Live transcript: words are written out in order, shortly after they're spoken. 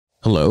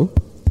Hello?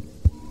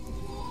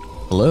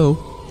 Hello?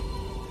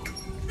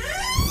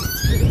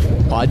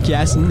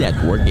 Podcast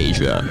Network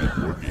Asia.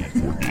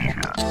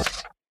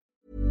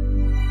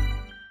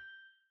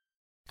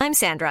 I'm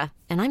Sandra,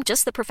 and I'm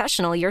just the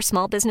professional your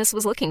small business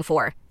was looking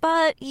for.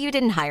 But you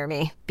didn't hire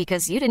me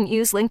because you didn't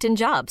use LinkedIn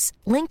Jobs.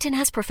 LinkedIn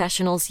has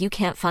professionals you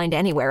can't find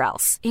anywhere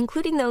else,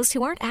 including those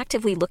who aren't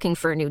actively looking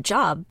for a new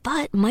job,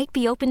 but might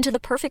be open to the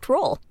perfect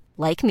role,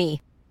 like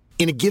me.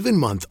 In a given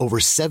month, over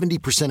 70%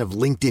 of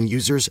LinkedIn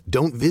users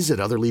don't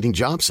visit other leading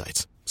job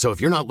sites. So if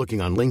you're not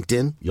looking on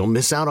LinkedIn, you'll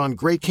miss out on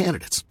great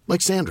candidates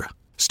like Sandra.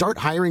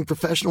 Start hiring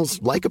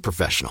professionals like a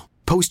professional.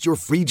 Post your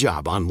free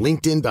job on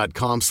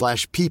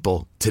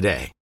linkedin.com/people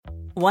today.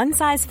 One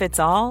size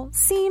fits all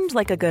seemed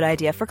like a good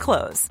idea for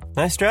clothes.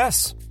 Nice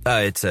dress.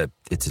 It's a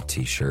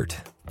t-shirt.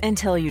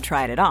 Until you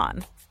tried it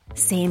on.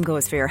 Same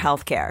goes for your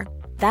healthcare.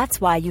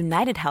 That's why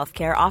United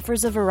Healthcare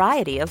offers a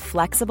variety of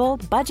flexible,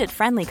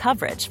 budget-friendly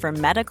coverage for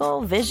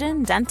medical,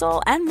 vision,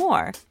 dental, and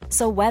more.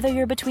 So whether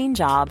you're between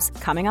jobs,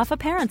 coming off a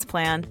parent's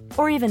plan,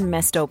 or even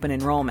missed open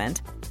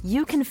enrollment,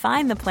 you can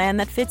find the plan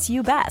that fits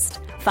you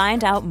best.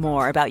 Find out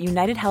more about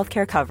United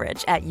Healthcare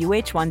coverage at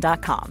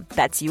uh1.com.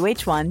 That's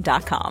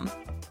uh1.com.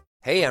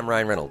 Hey, I'm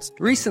Ryan Reynolds.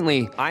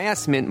 Recently, I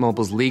asked Mint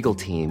Mobile's legal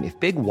team if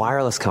big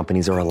wireless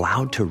companies are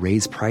allowed to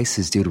raise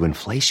prices due to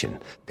inflation.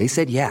 They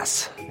said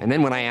yes. And then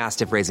when I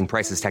asked if raising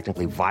prices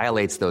technically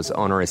violates those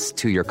onerous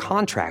two-year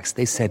contracts,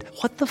 they said,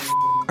 "What the f***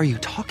 are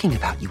you talking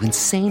about, you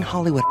insane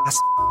Hollywood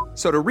ass?"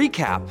 So to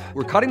recap,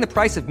 we're cutting the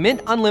price of Mint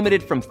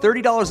Unlimited from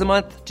 $30 a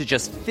month to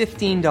just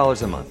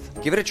 $15 a month.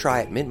 Give it a try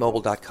at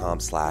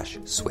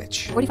mintmobile.com/switch.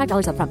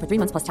 $45 up front for 3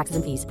 months plus taxes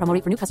and fees. Promo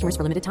rate for new customers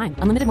for limited time.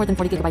 Unlimited more than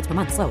 40 gigabytes per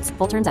month. Slows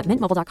full terms at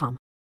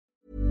mintmobile.com.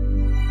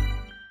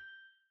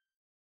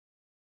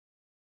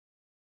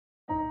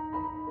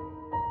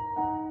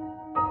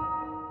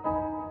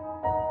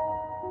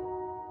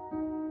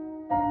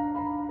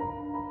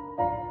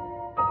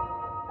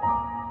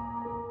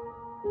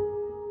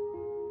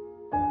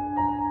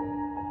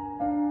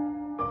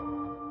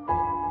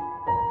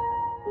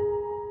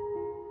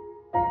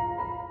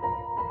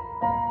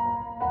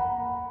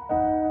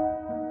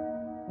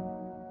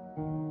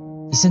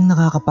 Isang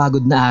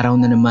nakakapagod na araw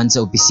na naman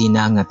sa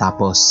opisina ang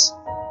natapos.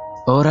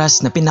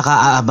 Oras na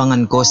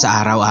pinakaaabangan ko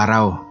sa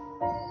araw-araw.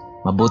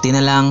 Mabuti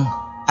na lang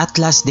at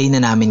last day na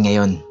namin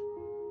ngayon.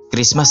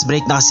 Christmas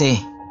break na kasi,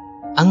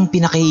 ang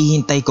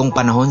pinakahihintay kong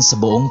panahon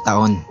sa buong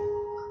taon.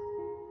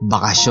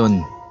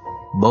 Bakasyon,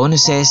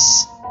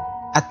 bonuses,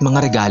 at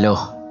mga regalo.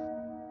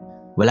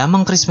 Wala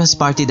mang Christmas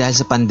party dahil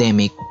sa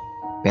pandemic,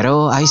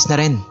 pero ayos na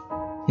rin.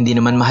 Hindi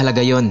naman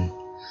mahalaga yon.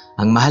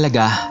 Ang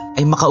mahalaga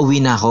ay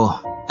makauwi na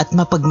ako at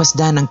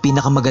mapagmasdan ang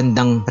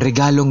pinakamagandang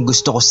regalong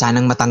gusto ko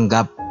sanang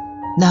matanggap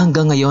na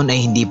hanggang ngayon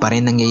ay hindi pa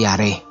rin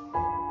nangyayari.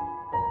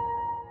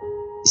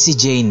 Si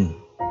Jane,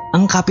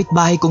 ang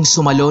kapitbahay kong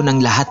sumalo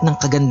ng lahat ng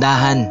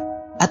kagandahan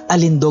at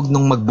alindog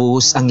nung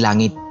magbuhos ang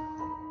langit.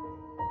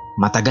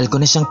 Matagal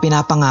ko na siyang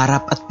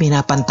pinapangarap at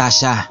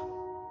pinapantasya.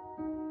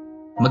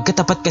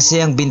 Magkatapat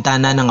kasi ang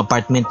bintana ng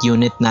apartment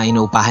unit na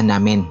inuupahan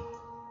namin.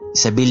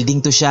 Sa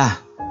building to siya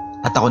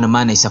at ako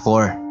naman ay sa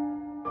 4.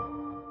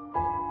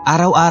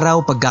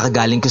 Araw-araw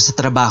pagkakagaling ko sa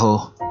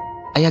trabaho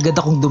ay agad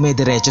akong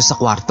dumediretso sa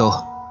kwarto.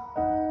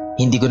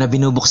 Hindi ko na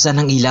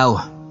binubuksan ang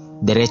ilaw.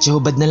 Diretso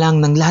hubad na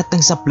lang ng lahat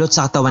ng saplot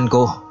sa katawan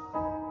ko.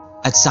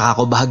 At saka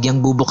ko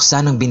bahagyang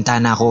bubuksan ang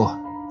bintana ko.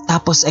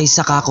 Tapos ay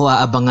saka ko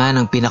aabangan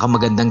ang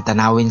pinakamagandang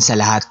tanawin sa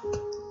lahat.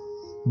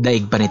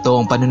 Daig pa nito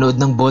ang panunood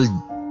ng Bold.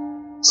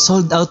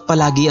 Sold out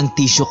palagi ang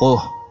tissue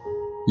ko.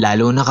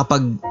 Lalo na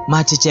kapag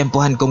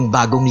matsitsempohan kong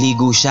bagong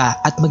ligo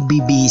siya at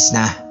magbibihis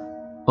na.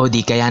 O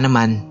di kaya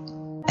naman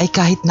ay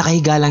kahit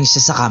nakahiga lang siya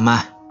sa kama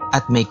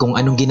at may kung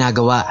anong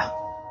ginagawa.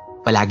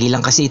 Palagi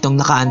lang kasi itong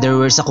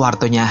naka-underwear sa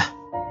kwarto niya.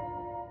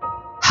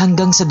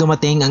 Hanggang sa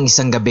dumating ang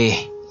isang gabi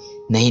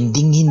na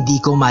hindi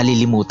ko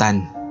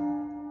malilimutan.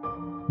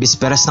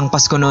 Bisperas ng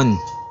Pasko nun.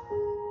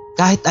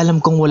 Kahit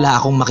alam kong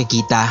wala akong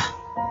makikita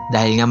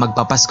dahil nga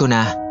magpapasko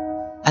na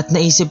at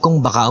naisip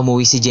kong baka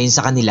umuwi si Jane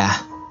sa kanila,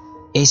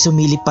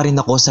 sumilip pa rin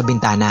ako sa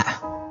bintana.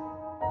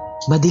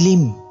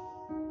 Madilim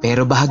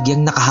pero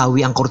bahagyang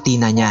nakahawi ang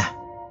kurtina niya.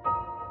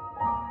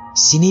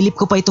 Sinilip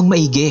ko pa itong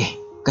maigi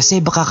kasi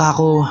baka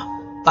ako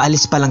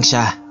paalis pa lang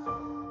siya.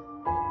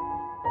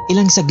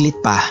 Ilang saglit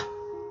pa,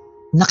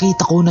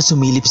 nakita ko na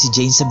sumilip si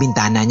Jane sa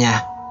bintana niya.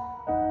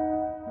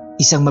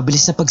 Isang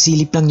mabilis na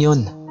pagsilip lang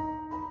yon.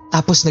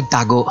 Tapos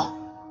nagtago.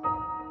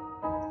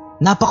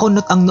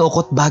 Napakunot ang noo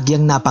ko't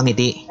bahagyang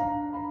napangiti.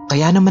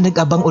 Kaya naman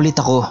nag-abang ulit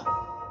ako.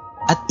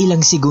 At ilang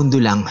segundo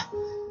lang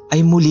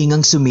ay muli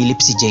ngang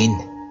sumilip si Jane.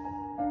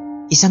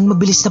 Isang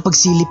mabilis na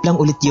pagsilip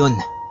lang ulit yon.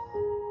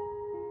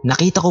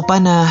 Nakita ko pa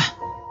na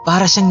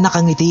para siyang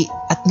nakangiti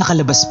at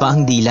nakalabas pa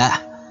ang dila.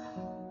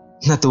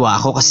 Natuwa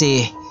ako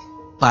kasi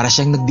para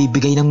siyang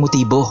nagbibigay ng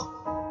motibo.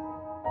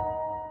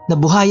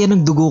 Nabuhayan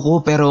ang dugo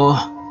ko pero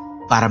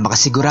para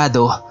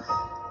makasigurado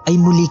ay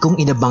muli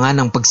kong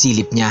inabangan ang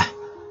pagsilip niya.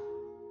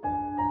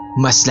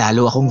 Mas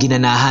lalo akong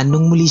ginanahan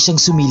nung muli siyang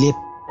sumilip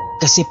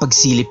kasi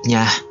pagsilip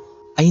niya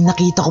ay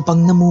nakita ko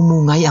pang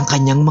namumungay ang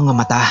kanyang mga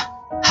mata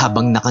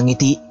habang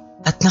nakangiti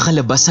at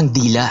nakalabas ang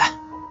dila.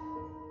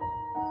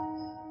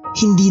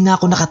 Hindi na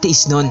ako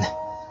nakatiis nun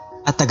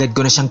at agad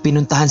ko na siyang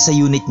pinuntahan sa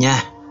unit niya.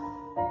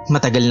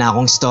 Matagal na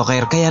akong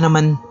stalker kaya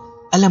naman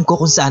alam ko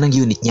kung saan ang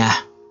unit niya.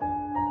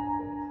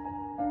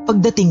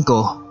 Pagdating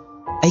ko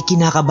ay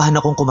kinakabahan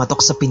akong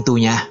kumatok sa pinto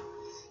niya.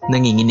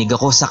 Nanginginig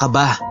ako sa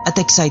kaba at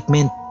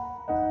excitement.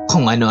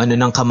 Kung ano-ano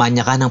ng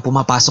kamanyakan ang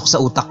pumapasok sa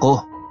utak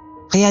ko.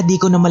 Kaya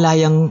di ko na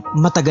malayang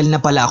matagal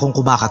na pala akong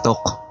kumakatok.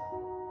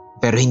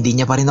 Pero hindi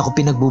niya pa rin ako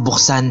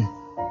pinagbubuksan.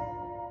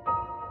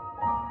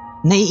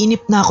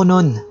 Naiinip na ako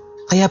nun,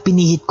 kaya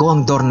pinihit ko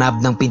ang doorknob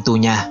ng pinto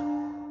niya.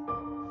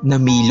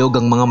 Namilog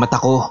ang mga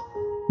mata ko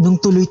nung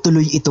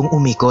tuloy-tuloy itong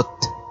umikot.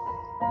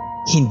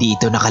 Hindi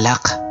ito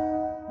nakalak.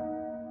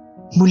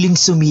 Muling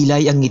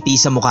sumilay ang ngiti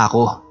sa mukha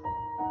ko.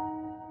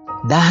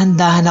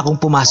 Dahan-dahan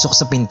akong pumasok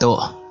sa pinto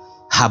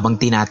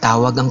habang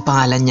tinatawag ang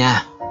pangalan niya.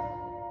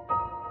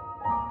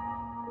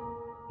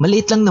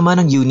 Maliit lang naman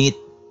ang unit,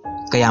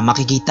 kaya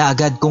makikita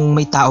agad kung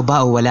may tao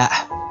ba o wala.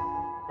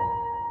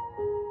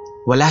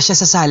 Wala siya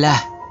sa sala,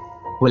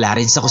 wala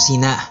rin sa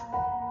kusina.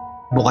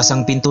 Bukas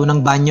ang pinto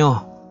ng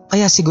banyo,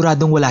 kaya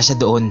siguradong wala siya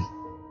doon.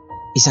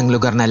 Isang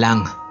lugar na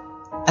lang,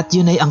 at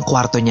yun ay ang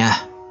kwarto niya.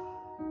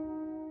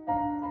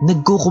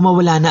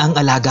 Nagkukumawala na ang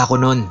alaga ko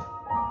noon,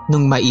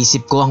 nung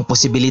maisip ko ang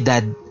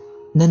posibilidad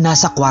na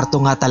nasa kwarto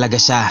nga talaga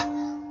siya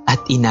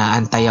at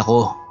inaantay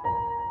ako.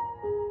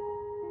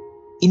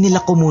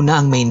 Inilak ko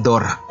muna ang main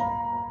door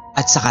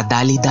at saka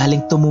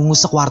dali-daling tumungo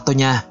sa kwarto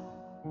niya.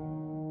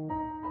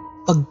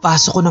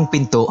 Pagpasok ko ng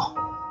pinto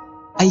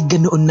ay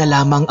ganoon na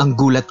lamang ang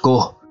gulat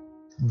ko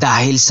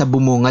dahil sa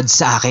bumungad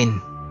sa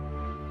akin.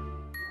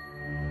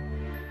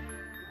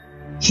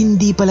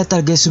 Hindi pala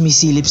talaga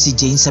sumisilip si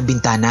Jane sa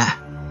bintana.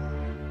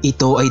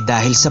 Ito ay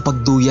dahil sa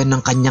pagduyan ng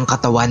kanyang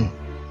katawan.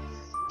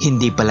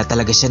 Hindi pala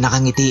talaga siya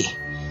nakangiti,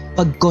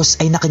 pagkos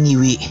ay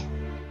nakangiwi.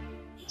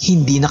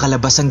 Hindi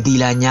nakalabas ang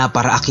dila niya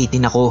para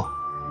akitin ako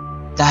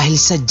dahil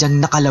sadyang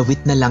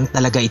nakalawit na lang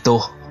talaga ito.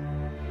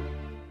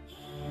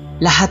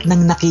 Lahat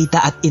ng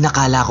nakita at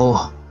inakala ko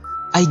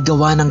ay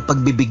gawa ng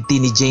pagbibigti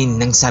ni Jane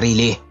ng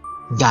sarili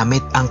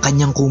gamit ang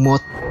kanyang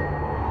kumot.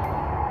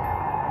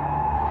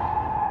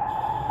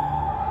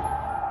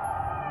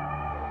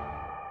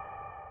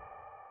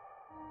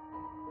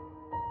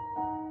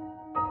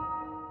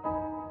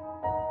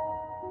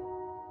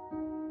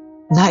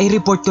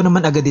 Nai-report ko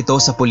naman agad ito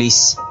sa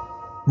pulis.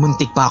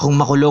 Muntik pa akong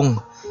makulong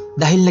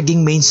dahil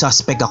naging main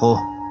suspect ako.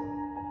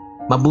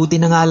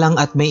 Mabuti na nga lang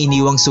at may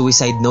iniwang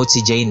suicide note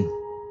si Jane.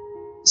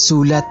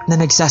 Sulat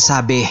na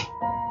nagsasabi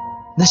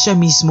na siya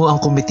mismo ang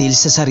kumitil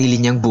sa sarili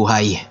niyang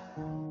buhay.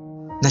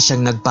 Na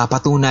siyang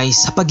nagpapatunay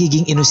sa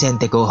pagiging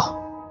inosente ko.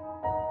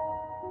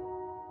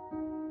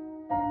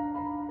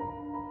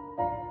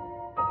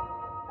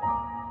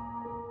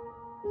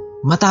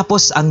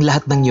 Matapos ang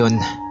lahat ng yon,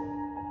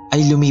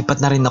 ay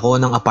lumipat na rin ako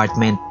ng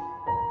apartment.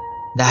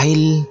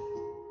 Dahil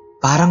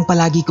parang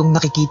palagi kong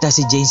nakikita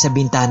si Jane sa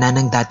bintana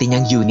ng dati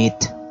niyang unit.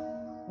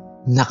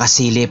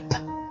 Nakasilip,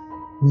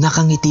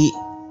 nakangiti,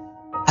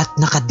 at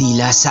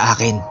nakadila sa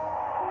akin.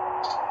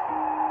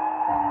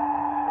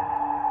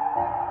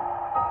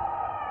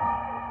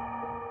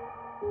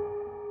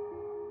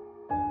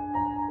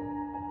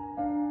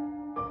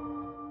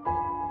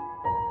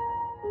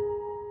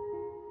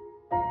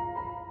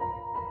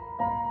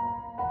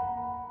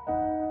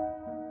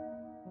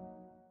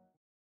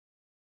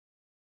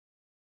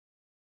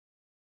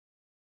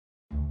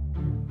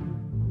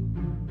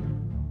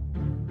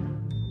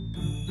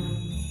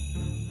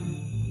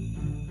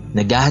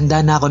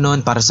 Naghahanda na ako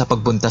noon para sa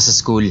pagpunta sa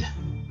school.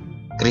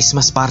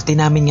 Christmas party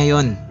namin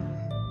ngayon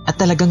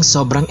at talagang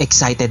sobrang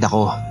excited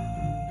ako.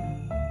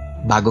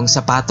 Bagong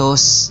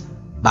sapatos,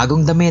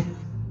 bagong damit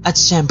at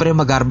syempre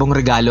magarbong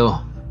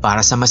regalo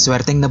para sa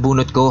maswerteng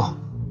nabunot ko.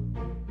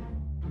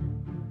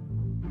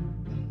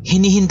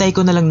 Hinihintay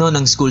ko na lang noon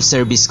ang school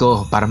service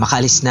ko para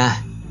makaalis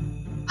na.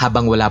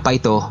 Habang wala pa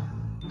ito,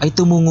 ay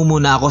tumungo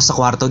muna ako sa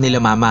kwarto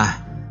nila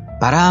mama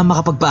para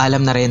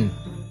makapagpaalam na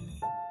rin.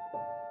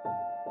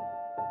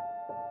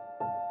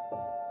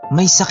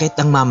 May sakit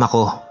ang mama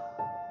ko.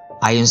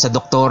 Ayon sa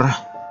doktor,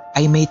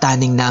 ay may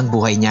taning na ang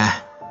buhay niya.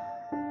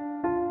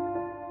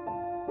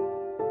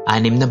 6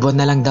 na buwan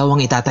na lang daw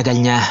ang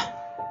itatagal niya.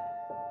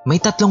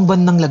 May 3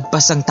 buwan nang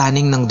lagpas ang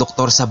taning ng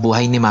doktor sa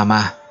buhay ni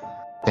mama.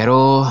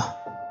 Pero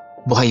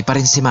buhay pa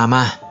rin si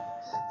mama.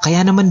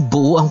 Kaya naman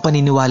buo ang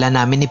paniniwala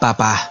namin ni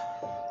papa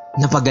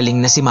na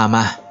pagaling na si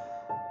mama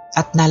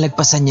at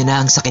nalagpasan niya na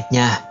ang sakit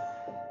niya.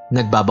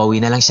 Nagbabawi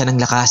na lang siya ng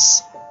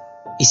lakas.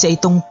 Isa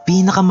itong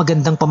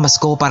pinakamagandang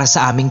pamasko para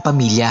sa aming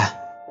pamilya.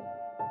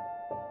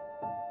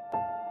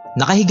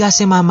 Nakahiga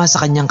si mama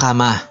sa kanyang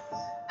kama,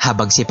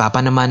 habang si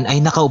papa naman ay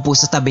nakaupo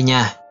sa tabi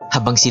niya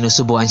habang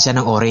sinusubuan siya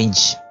ng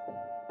orange.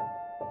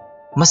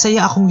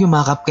 Masaya akong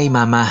yumakap kay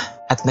mama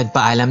at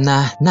nagpaalam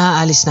na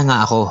naaalis na nga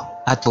ako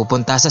at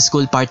pupunta sa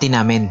school party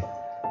namin.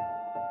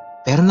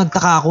 Pero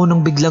nagtaka ako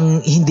nung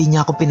biglang hindi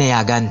niya ako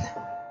pinayagan.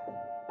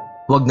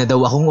 Wag na daw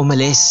akong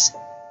umalis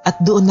at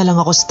doon na lang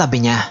ako sa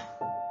tabi niya.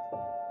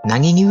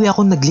 Nangingiwi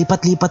akong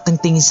naglipat-lipat ng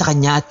tingin sa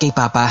kanya at kay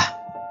Papa.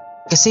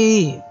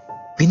 Kasi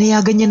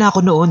pinayagan niya na ako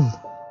noon.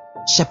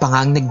 Siya pa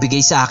nga ang nagbigay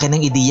sa akin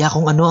ng ideya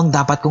kung ano ang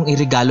dapat kong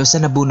iregalo sa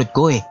nabunot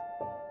ko eh.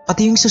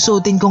 Pati yung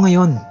susuotin ko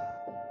ngayon.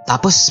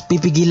 Tapos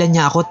pipigilan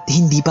niya ako at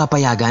hindi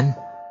papayagan.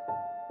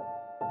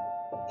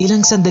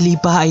 Ilang sandali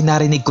pa ay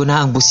narinig ko na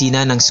ang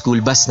busina ng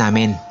school bus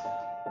namin.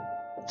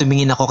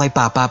 Tumingin ako kay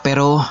Papa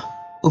pero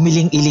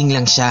umiling-iling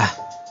lang siya.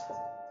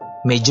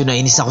 Medyo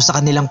nainis ako sa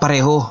kanilang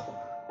pareho.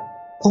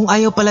 Kung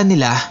ayaw pala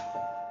nila,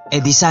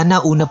 di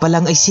sana una pa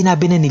lang ay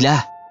sinabi na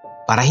nila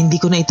para hindi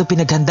ko na ito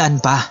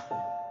pinaghandaan pa.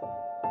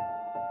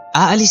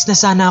 Aalis na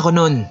sana ako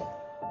noon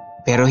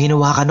pero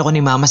hinawakan ako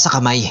ni Mama sa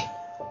kamay.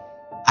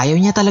 Ayaw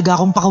niya talaga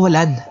akong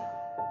pakawalan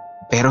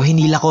pero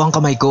hinila ko ang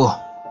kamay ko.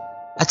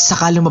 At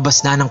saka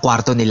lumabas na ng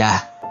kwarto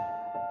nila.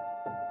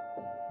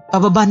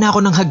 Pababa na ako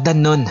ng hagdan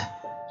nun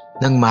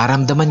nang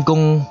maramdaman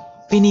kong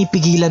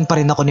pinipigilan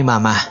pa rin ako ni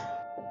Mama.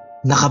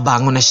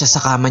 Nakabangon na siya sa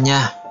kama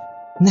niya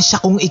na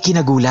siya kong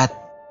ikinagulat.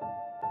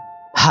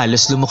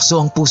 Halos lumukso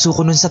ang puso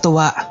ko nun sa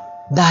tuwa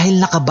dahil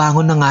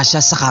nakabangon na nga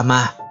siya sa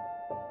kama.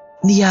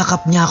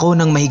 Niyakap niya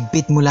ako ng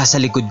mahigpit mula sa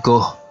likod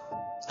ko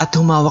at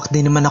humawak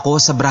din naman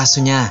ako sa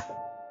braso niya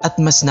at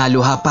mas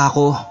naluha pa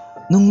ako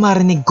nung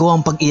marinig ko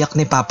ang pag-iyak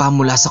ni Papa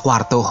mula sa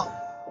kwarto.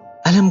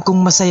 Alam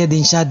kong masaya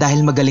din siya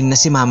dahil magaling na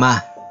si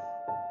Mama.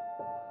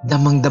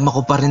 Damang-dama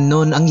ko pa rin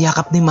noon ang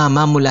yakap ni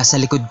Mama mula sa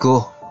likod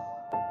ko.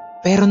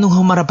 Pero nung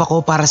humarap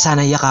ako para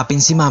sana yakapin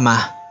si Mama,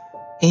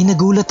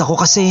 nagulat ako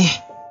kasi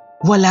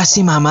wala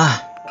si Mama.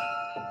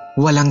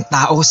 Walang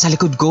tao sa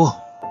likod ko.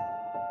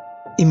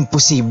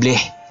 Imposible.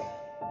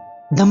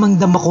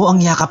 Damang-dama ko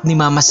ang yakap ni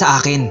Mama sa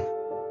akin,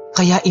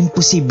 kaya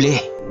imposible.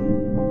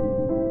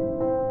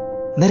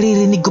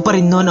 Naririnig ko pa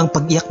rin noon ang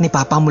pag-iyak ni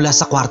Papa mula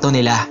sa kwarto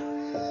nila,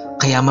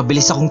 kaya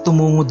mabilis akong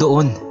tumungo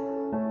doon.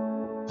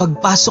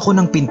 Pagpasok ko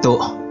ng pinto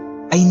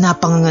ay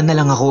napanganga na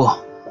lang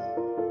ako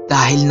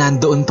dahil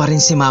nandoon pa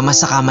rin si Mama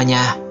sa kama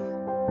niya,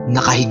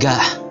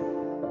 nakahiga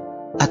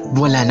at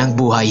wala ng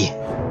buhay.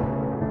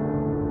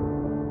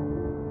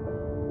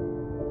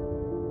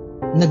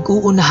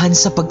 Nag-uunahan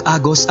sa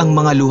pag-agos ang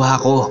mga luha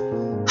ko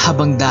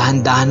habang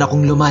dahan-dahan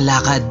akong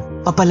lumalakad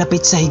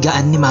papalapit sa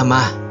higaan ni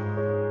Mama.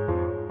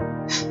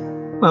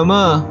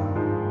 Mama!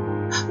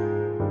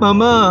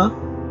 Mama!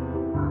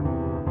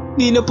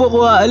 Di na po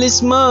ako aalis,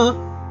 Ma!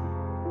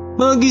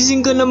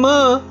 Magising ka na,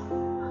 Ma!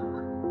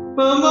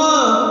 Mama!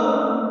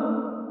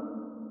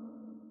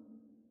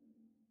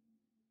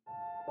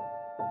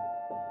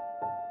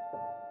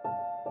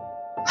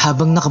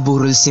 Habang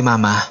nakaburol si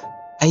Mama,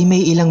 ay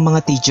may ilang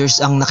mga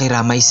teachers ang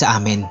nakiramay sa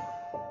amin.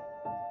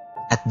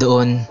 At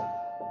doon,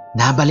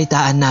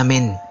 nabalitaan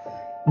namin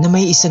na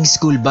may isang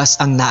school bus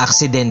ang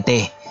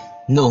naaksidente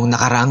noong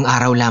nakaraang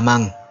araw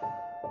lamang.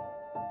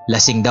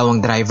 Lasing daw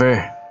ang driver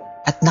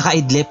at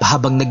nakaidlip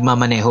habang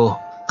nagmamaneho,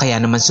 kaya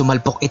naman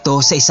sumalpok ito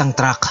sa isang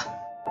truck.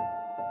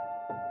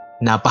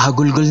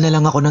 Napahagulgol na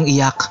lang ako ng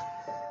iyak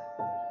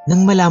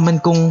nang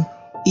malaman kong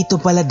ito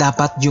pala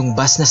dapat yung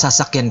bus na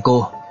sasakyan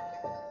ko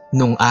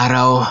nung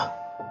araw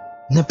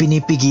na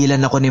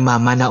pinipigilan ako ni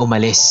Mama na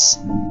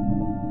umalis.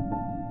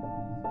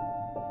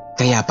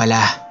 Kaya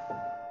pala.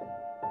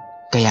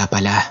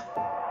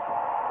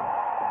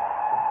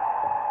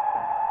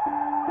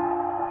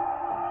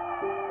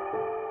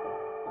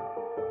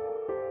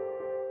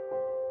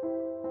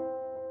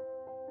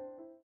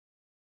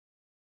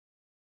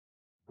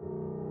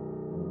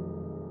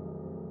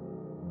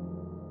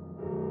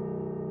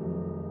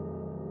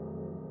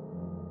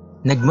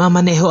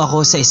 Nagmamaneho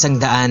ako sa isang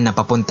daan na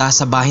papunta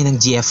sa bahay ng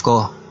GF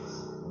ko.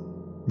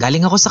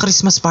 Galing ako sa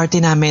Christmas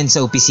party namin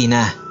sa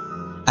opisina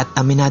at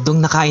aminadong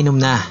nakainom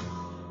na.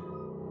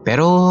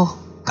 Pero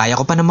kaya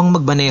ko pa namang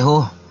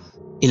magmaneho.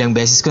 Ilang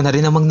beses ko na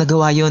rin namang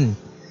nagawa yun.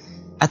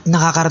 At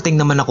nakakarating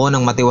naman ako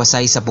ng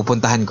matiwasay sa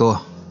pupuntahan ko.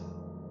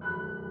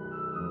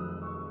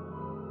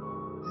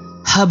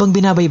 Habang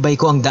binabaybay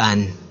ko ang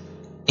daan,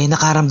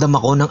 nakaramdam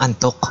ako ng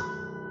antok.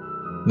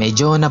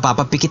 Medyo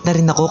napapapikit na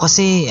rin ako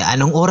kasi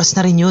anong oras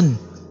na rin yun.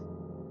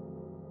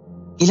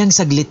 Ilang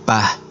saglit pa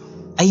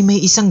ay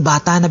may isang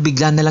bata na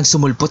bigla na lang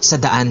sumulpot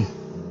sa daan.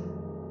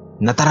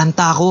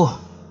 Nataranta ako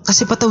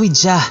kasi patawid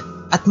siya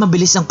at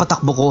mabilis ang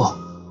patakbo ko.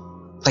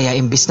 Kaya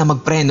imbis na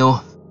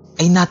magpreno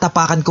ay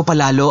natapakan ko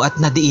palalo at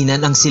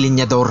nadiinan ang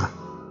silinyador.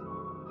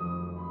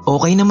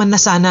 Okay naman na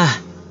sana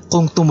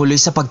kung tumuloy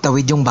sa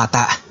pagtawid yung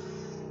bata.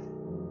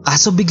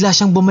 Kaso bigla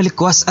siyang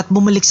bumalikwas at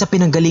bumalik sa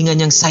pinanggalingan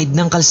niyang side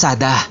ng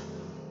kalsada.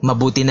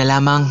 Mabuti na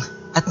lamang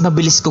at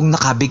mabilis kong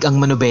nakabig ang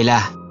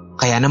manubela.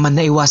 Kaya naman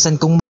naiwasan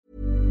kong...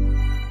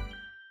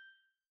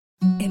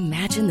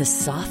 Imagine the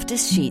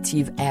softest sheets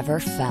you've ever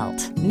felt.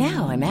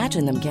 Now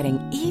imagine them getting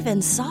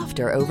even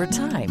softer over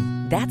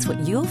time. That's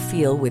what you'll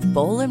feel with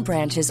Bowl &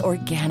 Branch's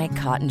organic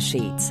cotton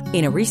sheets.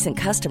 In a recent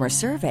customer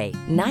survey,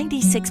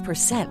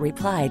 96%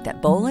 replied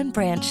that Bowl &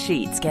 Branch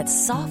sheets get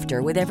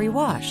softer with every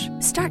wash.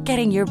 Start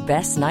getting your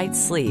best night's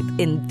sleep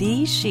in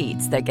these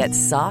sheets that get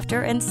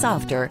softer and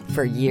softer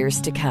for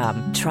years to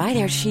come. Try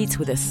their sheets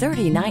with a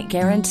 30-night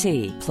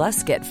guarantee.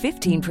 Plus, get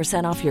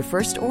 15% off your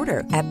first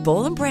order at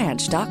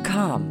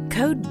bowlandbranch.com.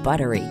 Code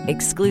BUTTERY.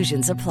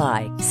 Exclusions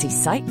apply. See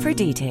site for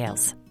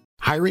details.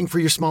 Hiring for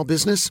your small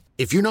business?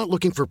 If you're not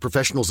looking for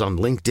professionals on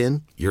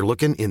LinkedIn, you're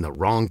looking in the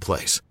wrong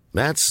place.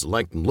 That's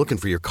like looking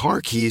for your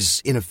car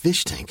keys in a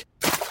fish tank.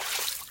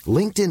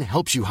 LinkedIn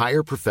helps you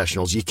hire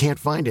professionals you can't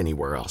find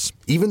anywhere else,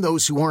 even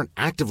those who aren't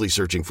actively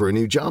searching for a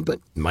new job but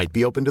might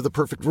be open to the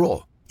perfect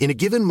role. In a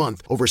given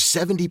month, over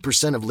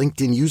 70% of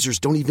LinkedIn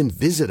users don't even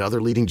visit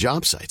other leading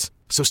job sites.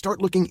 So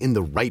start looking in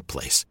the right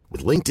place.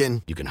 With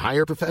LinkedIn, you can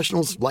hire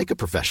professionals like a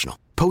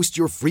professional. Post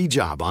your free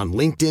job on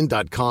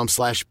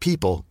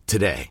linkedin.com/people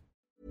today.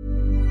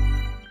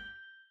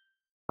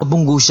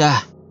 Abunggo siya.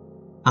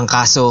 Ang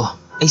kaso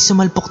ay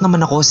sumalpok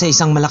naman ako sa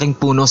isang malaking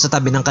puno sa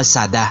tabi ng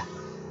kalsada.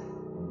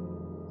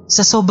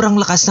 Sa sobrang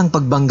lakas ng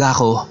pagbangga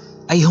ko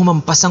ay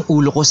humampas ang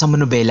ulo ko sa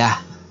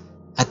manubela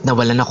at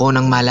nawalan ako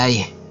ng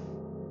malay.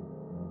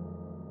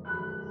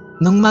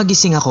 Nung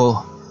magising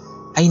ako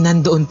ay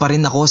nandoon pa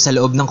rin ako sa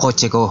loob ng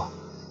kotse ko.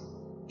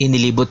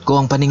 Inilibot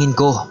ko ang paningin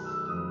ko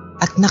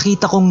at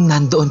nakita kong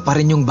nandoon pa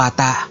rin yung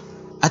bata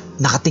at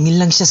nakatingin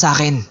lang siya sa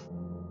akin.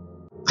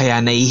 Kaya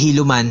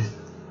nahihilo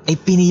man ay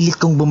pinilit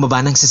kong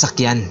bumaba ng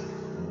sasakyan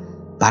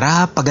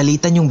para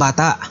pagalitan yung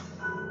bata.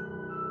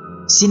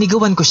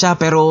 Sinigawan ko siya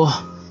pero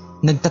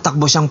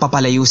nagtatakbo siyang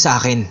papalayo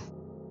sa akin.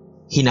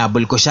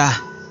 Hinabol ko siya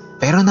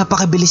pero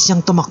napakabilis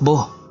niyang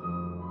tumakbo.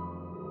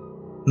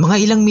 Mga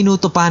ilang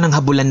minuto pa ng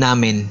habulan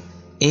namin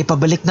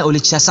pabalik na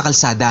ulit siya sa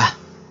kalsada.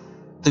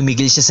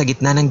 Tumigil siya sa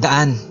gitna ng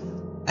daan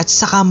at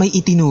saka may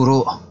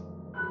itinuro.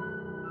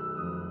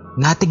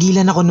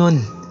 Natigilan ako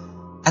nun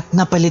at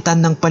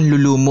napalitan ng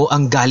panlulumo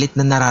ang galit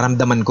na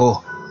nararamdaman ko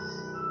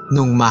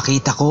nung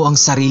makita ko ang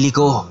sarili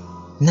ko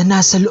na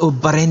nasa loob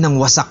pa rin ng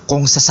wasak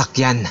kong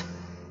sasakyan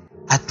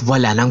at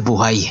wala ng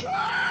buhay.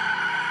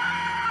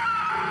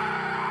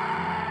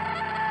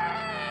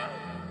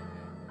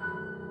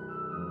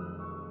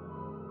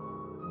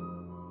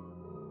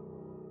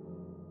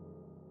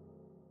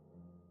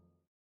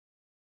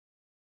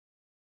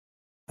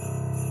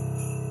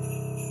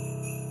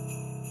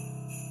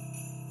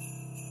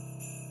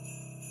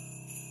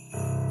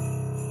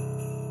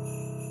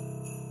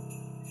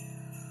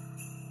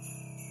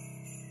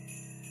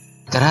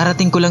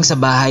 Kararating ko lang sa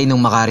bahay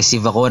nung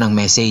makareceive ako ng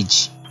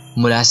message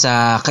mula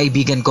sa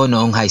kaibigan ko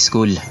noong high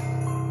school.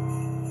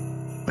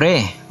 Pre,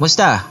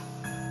 musta?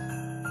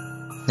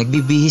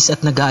 Nagbibihis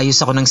at nag-aayos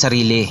ako ng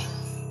sarili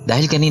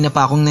dahil kanina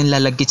pa akong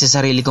nanlalagkit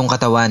sa sarili kong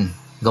katawan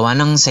gawa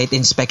ng site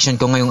inspection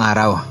ko ngayong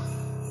araw.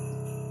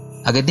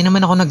 Agad din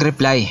naman ako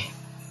nag-reply.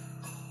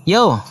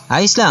 Yo,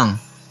 ayos lang.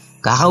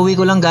 Kakauwi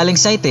ko lang galing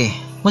site eh.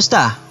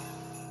 Musta?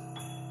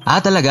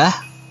 Ah, talaga?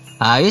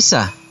 Ayos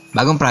ah.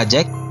 Bagong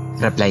project?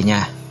 Reply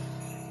niya.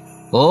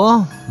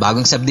 Oo,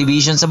 bagong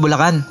subdivision sa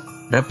Bulacan.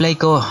 Reply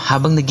ko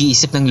habang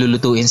nag-iisip ng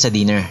lulutuin sa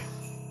dinner.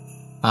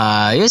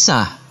 Ayos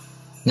ah.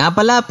 Nga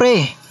pala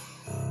pre,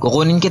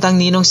 kukunin kitang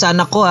ninong sa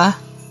anak ko ah.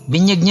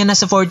 Binyag niya na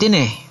sa 14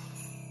 eh.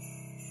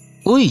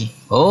 Uy,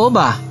 oo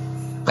ba?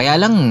 Kaya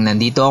lang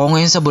nandito ako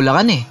ngayon sa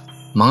Bulacan eh.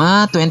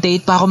 Mga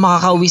 28 pa ako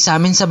makakauwi sa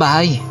amin sa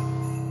bahay.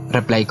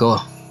 Reply ko.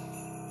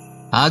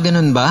 Ah,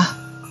 ganun ba?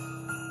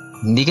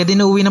 Hindi ka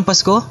din uuwi ng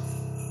Pasko?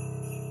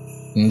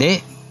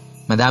 Hindi.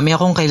 Madami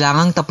akong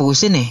kailangang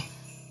tapusin eh.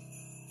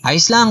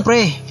 Ayos lang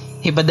pre,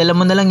 ipadala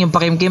mo na lang yung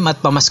pakimkim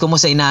at pamasko mo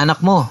sa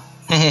inaanak mo.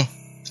 Hehe,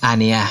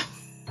 aniya.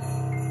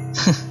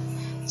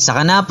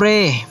 Saka na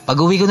pre,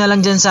 pag-uwi ko na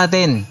lang dyan sa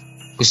atin.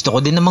 Gusto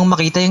ko din namang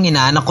makita yung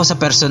inaanak ko sa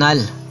personal.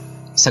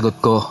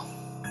 Sagot ko.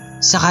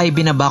 Saka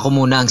ibinaba ko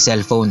muna ang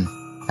cellphone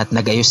at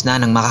nagayos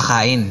na ng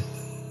makakain.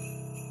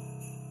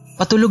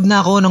 Patulog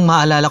na ako nung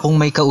maalala kong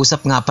may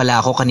kausap nga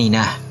pala ako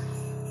kanina.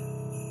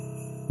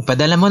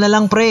 Ipadala mo na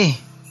lang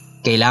pre.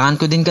 Kailangan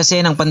ko din kasi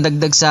ng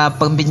pandagdag sa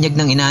pambinyag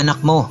ng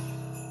inaanak mo.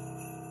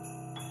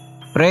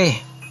 Pre,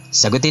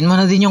 sagutin mo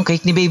na din yung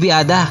cake ni Baby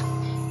Ada.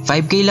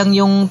 5K lang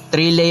yung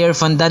 3-layer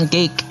fondant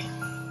cake.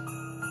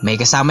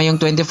 May kasama yung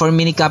 24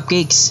 mini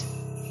cupcakes.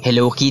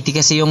 Hello Kitty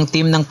kasi yung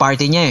team ng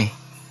party niya eh.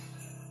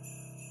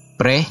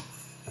 Pre?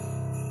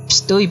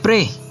 Psst, uy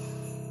pre.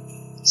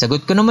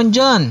 Sagot ko naman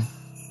dyan.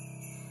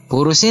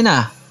 Puro sin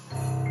ah.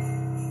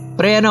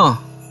 Pre ano,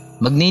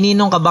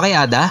 magnininong ka ba kay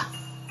Ada?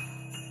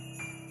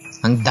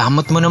 Ang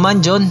damot mo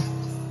naman, John.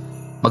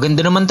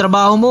 Maganda naman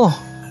trabaho mo.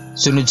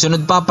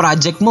 Sunod-sunod pa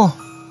project mo.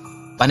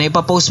 Panay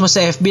pa post mo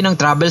sa FB ng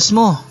travels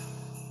mo.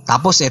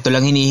 Tapos eto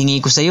lang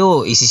hinihingi ko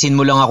sa'yo, isisin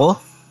mo lang ako.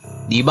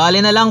 Di bale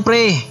na lang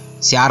pre,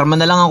 si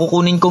Arman na lang ang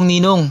kukunin kong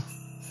ninong.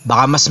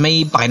 Baka mas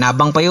may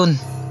pakinabang pa yun.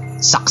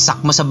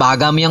 Saksak mo sa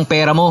baga mo yung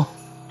pera mo.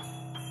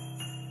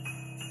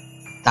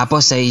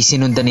 Tapos ay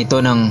sinundan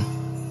ito ng,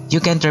 you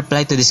can't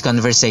reply to this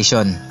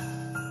conversation.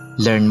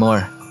 Learn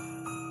more.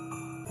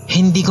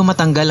 Hindi ko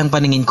matanggal ang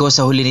paningin ko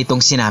sa huli nitong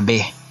sinabi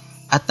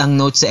at ang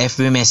note sa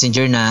FB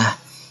Messenger na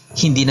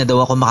hindi na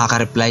daw ako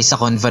makaka-reply sa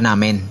convo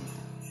namin.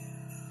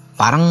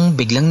 Parang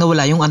biglang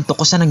nawala yung antok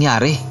ko sa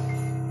nangyari.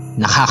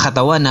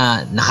 Nakakatawa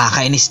na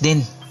nakakainis din.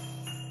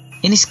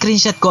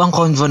 In-screenshot ko ang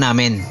convo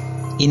namin,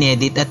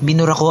 inedit at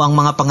binura ko ang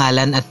mga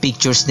pangalan at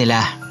pictures nila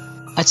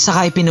at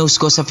saka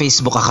ipinost ko sa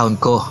Facebook account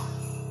ko.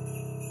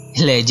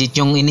 Legit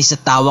yung inis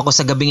at tawa ko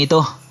sa gabing ito.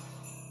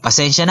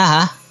 Pasensya na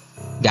ha.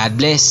 God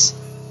bless.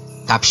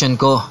 Caption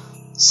ko.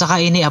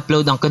 Saka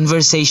ini-upload ang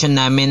conversation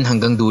namin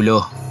hanggang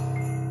dulo.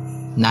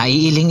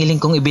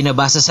 Naiiling-iling kong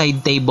ibinaba sa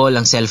side table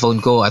ang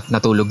cellphone ko at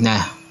natulog na.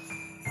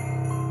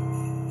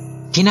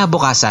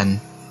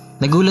 Kinabukasan,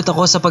 nagulat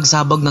ako sa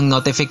pagsabog ng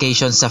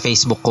notifications sa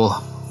Facebook ko.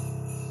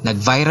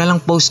 Nag-viral ang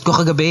post ko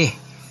kagabi.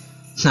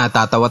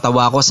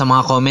 Natatawa-tawa ako sa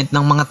mga comment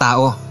ng mga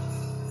tao.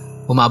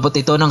 Umabot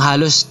ito ng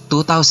halos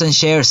 2,000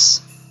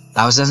 shares,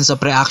 thousands of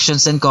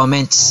reactions and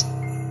comments.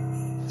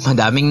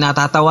 Madaming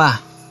natatawa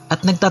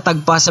at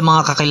nagtatagpa sa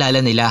mga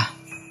kakilala nila.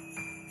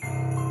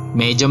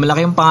 Medyo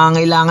malaki yung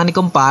pangangailangan ni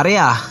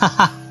kumpare ah.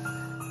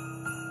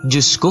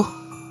 Diyos ko,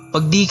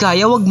 pag di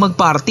kaya wag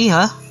mag-party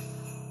ha.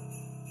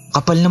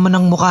 Kapal naman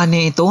ang mukha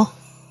niya ito.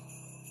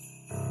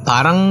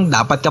 Parang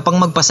dapat ka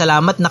pang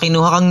magpasalamat na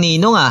kinuha kang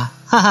ninong ah.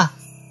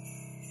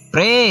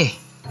 Pre,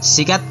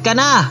 sikat ka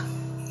na.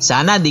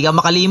 Sana di ka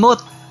makalimot.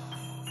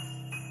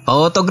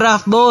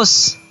 Autograph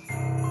boss.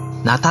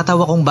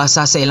 Natatawa kong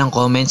basa sa ilang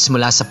comments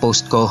mula sa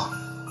post ko.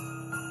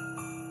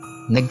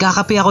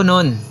 Nagkakape ako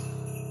noon,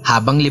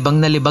 habang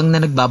libang na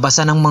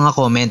nagbabasa ng mga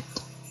comment.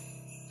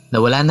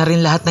 Nawala na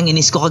rin lahat ng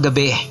inis ko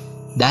kagabi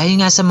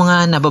dahil nga sa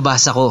mga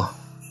nababasa ko.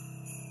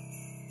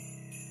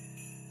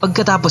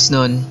 Pagkatapos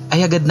noon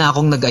ay agad na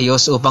akong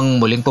nag-ayos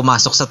upang muling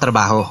pumasok sa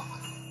trabaho.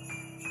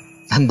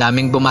 Ang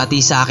daming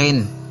bumati sa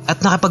akin at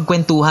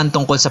nakapagkwentuhan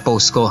tungkol sa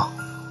post ko.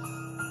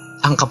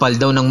 Ang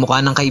kapal daw ng mukha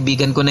ng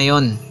kaibigan ko na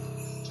yon,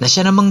 na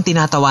siya namang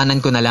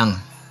tinatawanan ko na lang.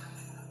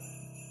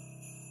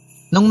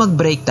 Nung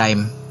mag-break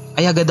time,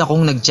 ay agad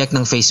akong nag-check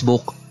ng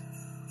Facebook.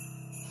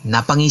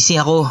 Napangisi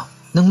ako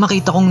nang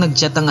makita kong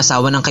nag-chat ang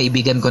asawa ng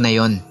kaibigan ko na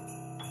yon.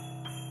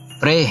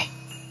 Pre,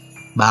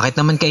 bakit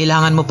naman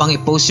kailangan mo pang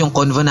i-post yung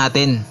convo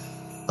natin?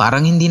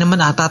 Parang hindi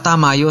naman ata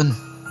tama yun.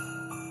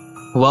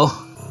 Wow,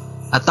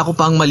 at ako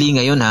pa ang mali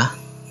ngayon ha?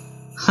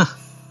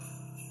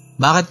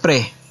 Bakit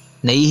pre?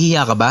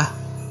 Nahihiya ka ba?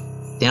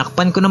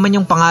 Tinakpan ko naman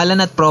yung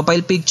pangalan at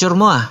profile picture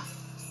mo ah.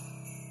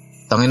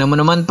 Tangina mo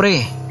naman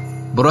pre,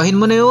 burahin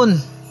mo na yun.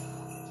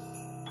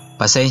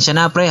 Pasensya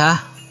na pre ha.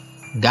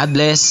 God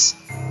bless.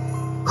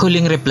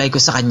 Huling reply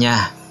ko sa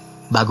kanya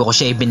bago ko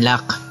siya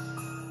ibinlock.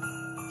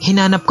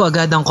 Hinanap ko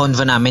agad ang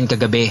convo namin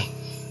kagabi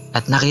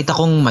at nakita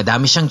kong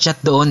madami siyang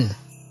chat doon.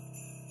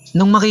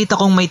 Nung makita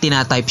kong may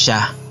tinatype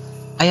siya,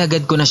 ay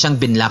agad ko na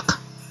siyang binlock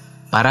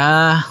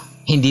para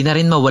hindi na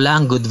rin mawala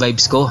ang good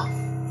vibes ko.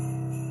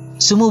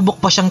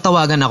 Sumubok pa siyang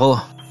tawagan ako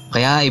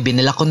kaya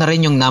ibinlock ko na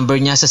rin yung number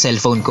niya sa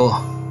cellphone ko.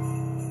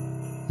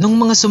 Nung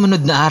mga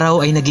sumunod na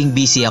araw ay naging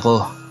busy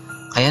ako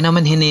kaya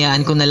naman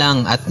hinayaan ko na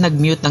lang at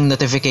nag-mute ng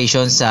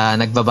notification sa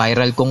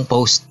nagba-viral kong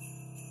post.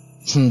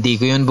 Hindi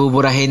ko yun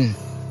buburahin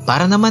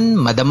para naman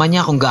madama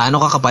niya kung gaano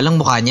kakapal ang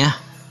mukha niya.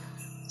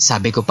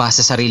 Sabi ko pa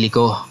sa sarili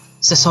ko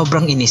sa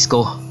sobrang inis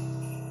ko.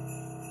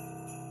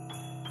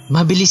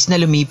 Mabilis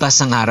na lumipas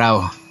ang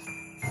araw.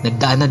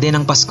 Nagdaan na din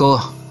ang Pasko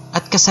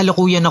at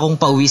kasalukuyan akong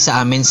pauwi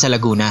sa amin sa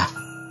Laguna.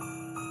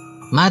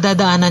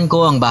 Madadaanan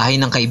ko ang bahay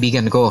ng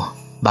kaibigan ko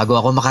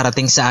bago ako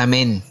makarating sa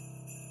amin.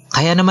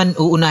 Kaya naman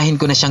uunahin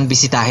ko na siyang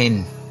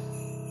bisitahin.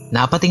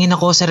 Napatingin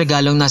ako sa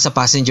regalong nasa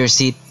passenger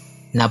seat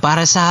na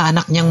para sa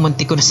anak niyang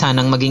muntik ko na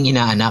sanang maging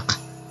inaanak.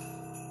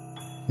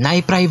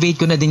 Nai-private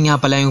ko na din nga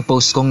pala yung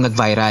post kong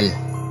nag-viral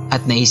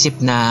at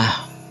naisip na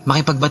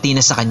makipagbati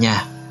na sa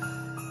kanya.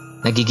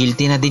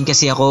 Nagigilty na din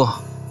kasi ako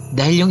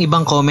dahil yung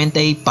ibang comment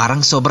ay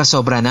parang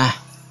sobra-sobra na.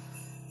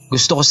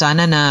 Gusto ko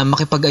sana na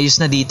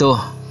makipag-ayos na dito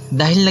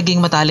dahil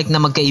naging matalik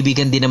na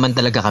magkaibigan din naman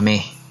talaga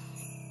kami.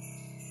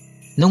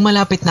 Nung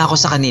malapit na ako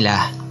sa kanila,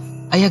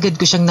 ay agad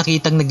ko siyang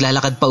nakitang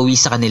naglalakad pa uwi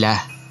sa kanila.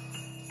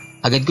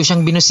 Agad ko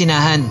siyang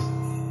binusinahan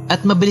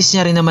at mabilis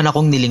niya rin naman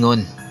akong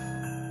nilingon.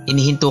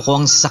 Inihinto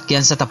ko ang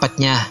sasakyan sa tapat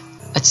niya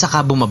at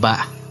saka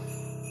bumaba.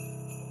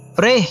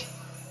 Pre!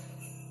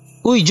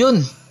 Uy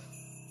John!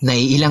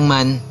 Naiilang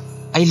man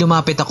ay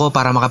lumapit ako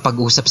para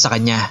makapag-usap sa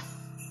kanya.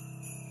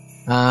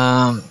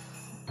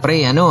 Pre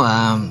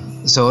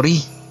sorry.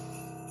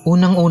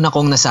 Unang-una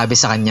kong nasabi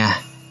sa kanya.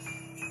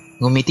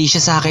 Ngumiti siya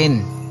sa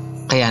akin.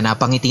 Kaya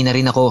napangiti na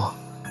rin ako.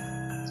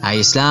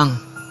 Ayos lang.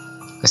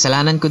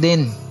 Kasalanan ko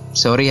din.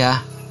 Sorry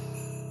ha.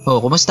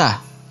 Oh, kumusta?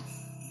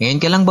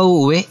 Ngayon ka lang ba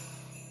uuwi?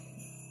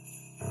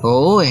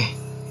 Oo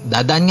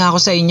dadaan nga ako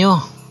sa inyo.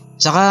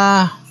 Tsaka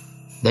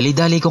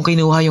dali-dali kong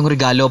kinuha yung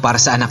regalo para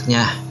sa anak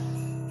niya.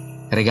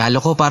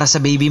 Regalo ko para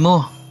sa baby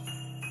mo.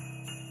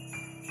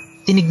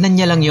 Tinignan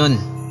niya lang yon.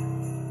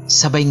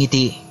 Sabay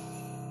ngiti.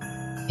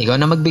 Ikaw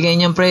na magbigay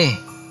niyan pre.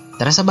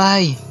 Tara sa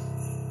bahay.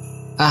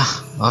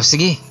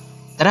 Sige.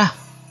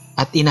 Tara.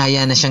 At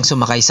inaya na siyang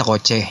sumakay sa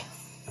kotse.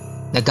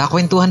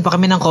 Nagkakwentuhan pa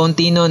kami ng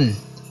kaunti nun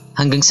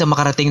hanggang sa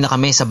makarating na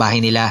kami sa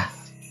bahay nila.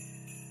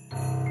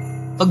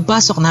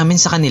 Pagpasok namin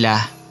sa kanila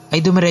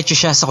ay dumiretso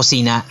siya sa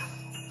kusina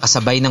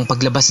kasabay ng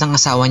paglabas ng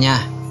asawa niya.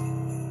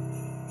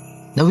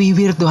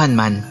 Nawiwirduhan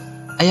man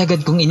ay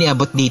agad kong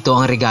iniabot dito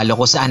ang regalo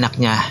ko sa anak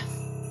niya.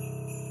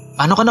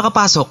 Paano ka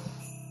nakapasok?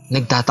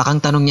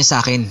 Nagtatakang tanong niya sa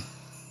akin.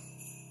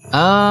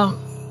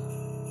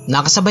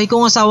 Nakasabay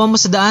ko ang asawa mo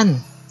sa daan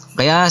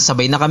kaya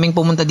sabay na kaming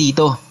pumunta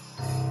dito.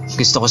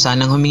 Gusto ko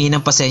sanang humingi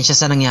ng pasensya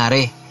sa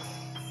nangyari.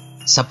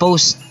 Sa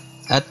post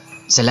at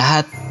sa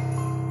lahat.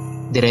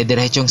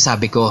 Dire-diretsong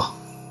sabi ko.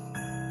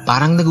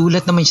 Parang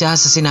nagulat naman siya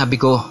sa sinabi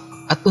ko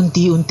at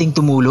unti-unting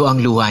tumulo ang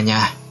luha niya.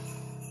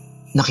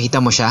 Nakita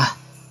mo siya?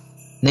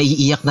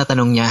 Naiiyak na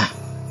tanong niya.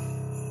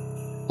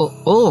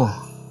 Oo.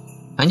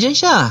 Andyan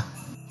siya.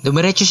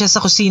 Dumiretso siya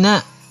sa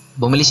kusina.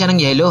 Bumili siya ng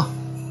yelo.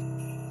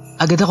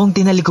 Agad akong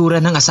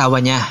tinalikuran ng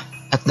asawa niya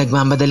at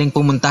nagmamadaling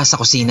pumunta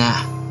sa kusina.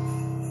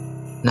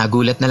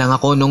 Nagulat na lang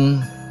ako nung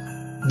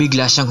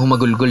bigla siyang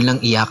humagulgol ng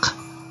iyak.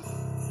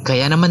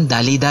 Kaya naman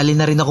dali-dali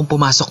na rin akong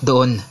pumasok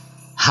doon.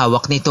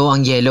 Hawak nito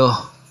ang yelo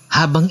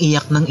habang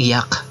iyak ng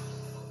iyak.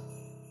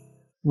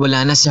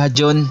 Wala na siya,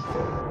 John.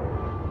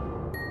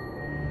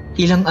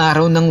 Ilang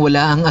araw nang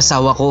wala ang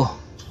asawa ko.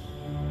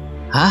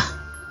 Ha?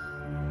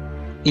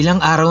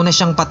 Ilang araw na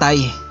siyang patay.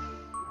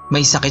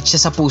 May sakit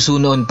siya sa puso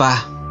noon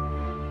pa.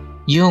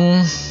 Yung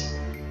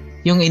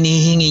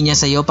inihingi niya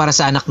sa'yo para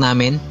sa anak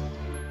namin?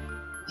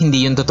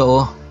 Hindi yun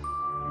totoo.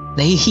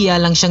 Nahihiya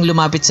lang siyang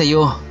lumapit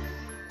sa'yo.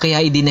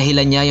 Kaya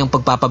idinahilan niya yung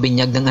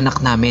pagpapabinyag ng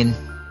anak namin.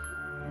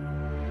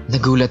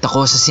 Nagulat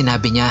ako sa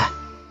sinabi niya.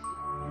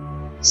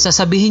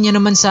 Sasabihin niya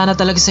naman sana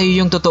talaga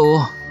sa'yo yung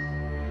totoo.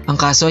 Ang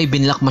kaso ay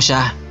binlock mo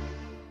siya.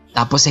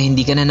 Tapos ay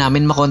hindi ka na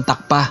namin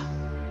makontak pa.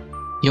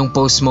 Yung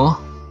post mo,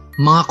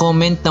 mga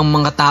comment ng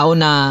mga tao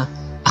na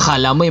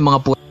akala mo yung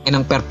mga puto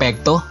ng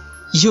perpekto,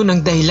 yun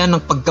ang dahilan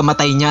ng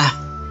pagkamatay niya.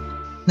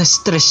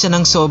 Na-stress siya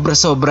ng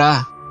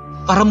sobra-sobra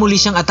para muli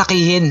siyang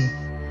atakihin.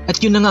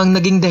 At yun na nga ang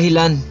naging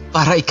dahilan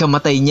para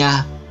ikamatay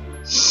niya.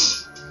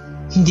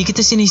 Hindi kita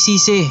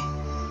sinisisi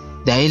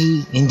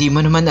dahil hindi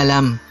mo naman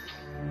alam.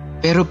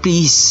 Pero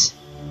please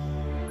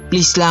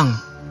lang,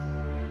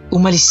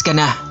 umalis ka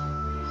na.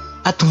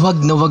 At huwag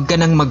ka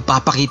nang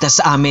magpapakita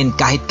sa amin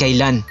kahit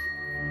kailan.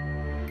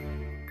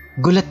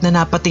 Gulat na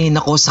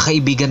napatingin ako sa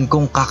kaibigan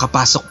kong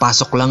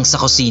kakapasok-pasok lang sa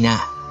kusina.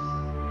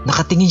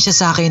 Nakatingin siya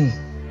sa akin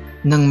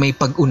nang may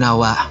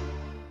pag-unawa.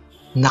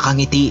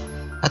 Nakangiti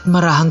at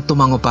marahang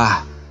tumango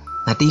pa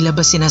na tila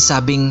ba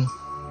sinasabing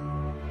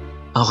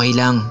okay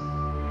lang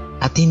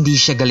at hindi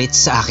siya galit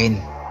sa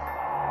akin.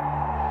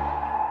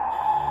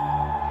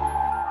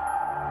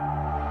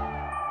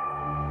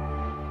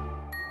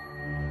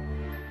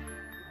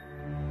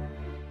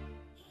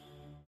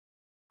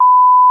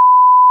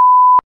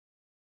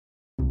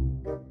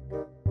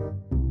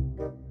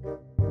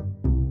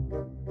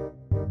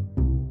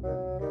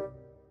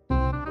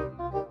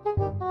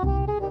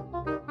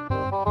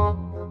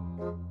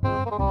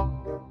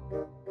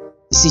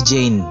 Si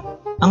Jane,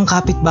 ang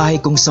kapitbahay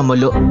kong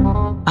sumalo.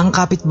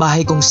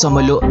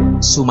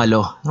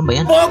 Sumalo. Ano ba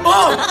yan?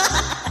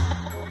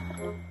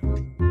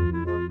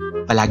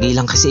 Palagi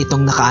lang kasi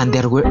itong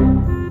naka-underwear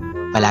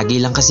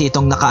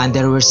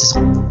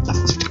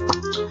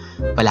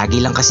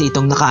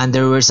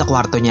sa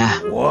kwarto niya.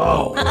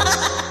 Wow.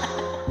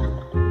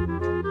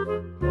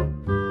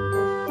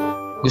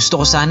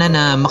 Gusto ko sana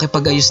na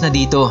makipag-ayos na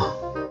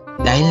dito.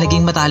 Dahil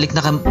naging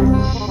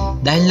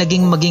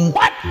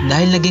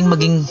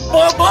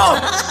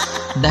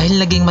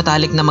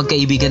matalik na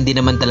magkaibigan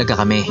din naman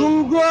talaga kami.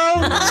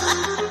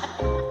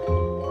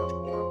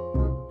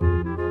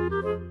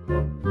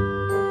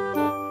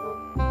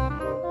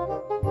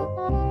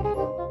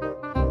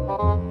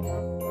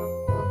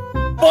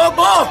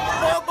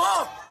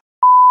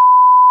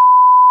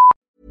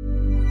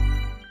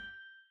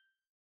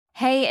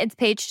 Hey, it's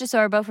Paige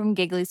DeSorbo from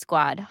Giggly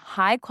Squad.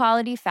 High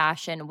quality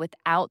fashion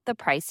without the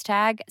price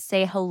tag.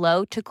 Say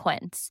hello to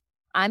Quince.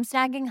 I'm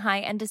snagging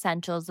high-end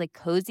essentials like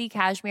cozy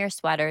cashmere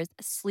sweaters,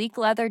 sleek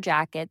leather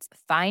jackets,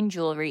 fine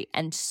jewelry,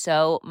 and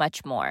so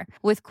much more.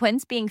 With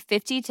Quince being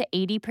 50 to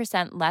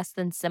 80% less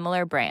than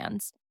similar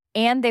brands.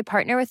 And they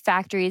partner with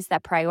factories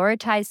that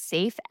prioritize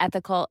safe,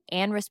 ethical,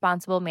 and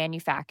responsible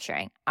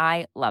manufacturing.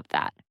 I love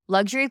that.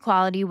 Luxury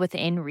quality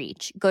within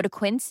reach. Go to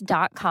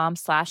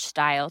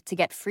quince.com/style to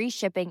get free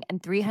shipping and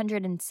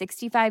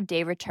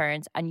 365-day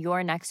returns on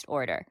your next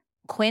order.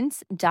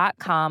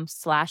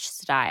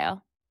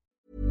 Quince.com/style.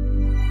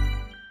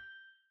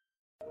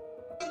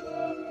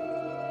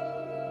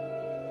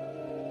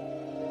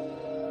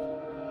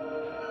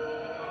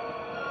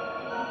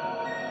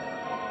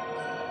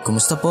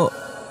 Kumusta po?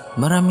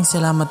 Maraming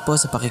salamat po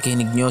sa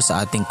pakikinig nyo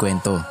sa ating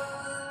kwento.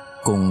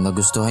 Kung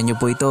nagustuhan nyo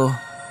po ito,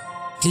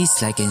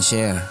 please like and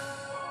share.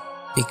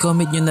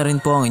 I-comment nyo na rin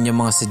po ang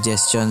inyong mga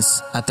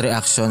suggestions at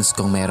reactions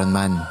kung meron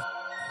man.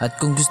 At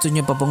kung gusto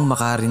nyo pa pong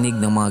makarinig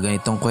ng mga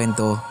ganitong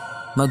kwento,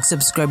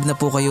 mag-subscribe na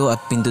po kayo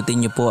at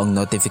pindutin nyo po ang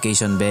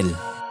notification bell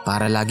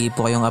para lagi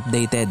po kayong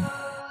updated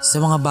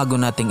sa mga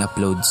bago nating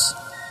uploads.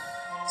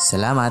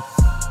 Salamat!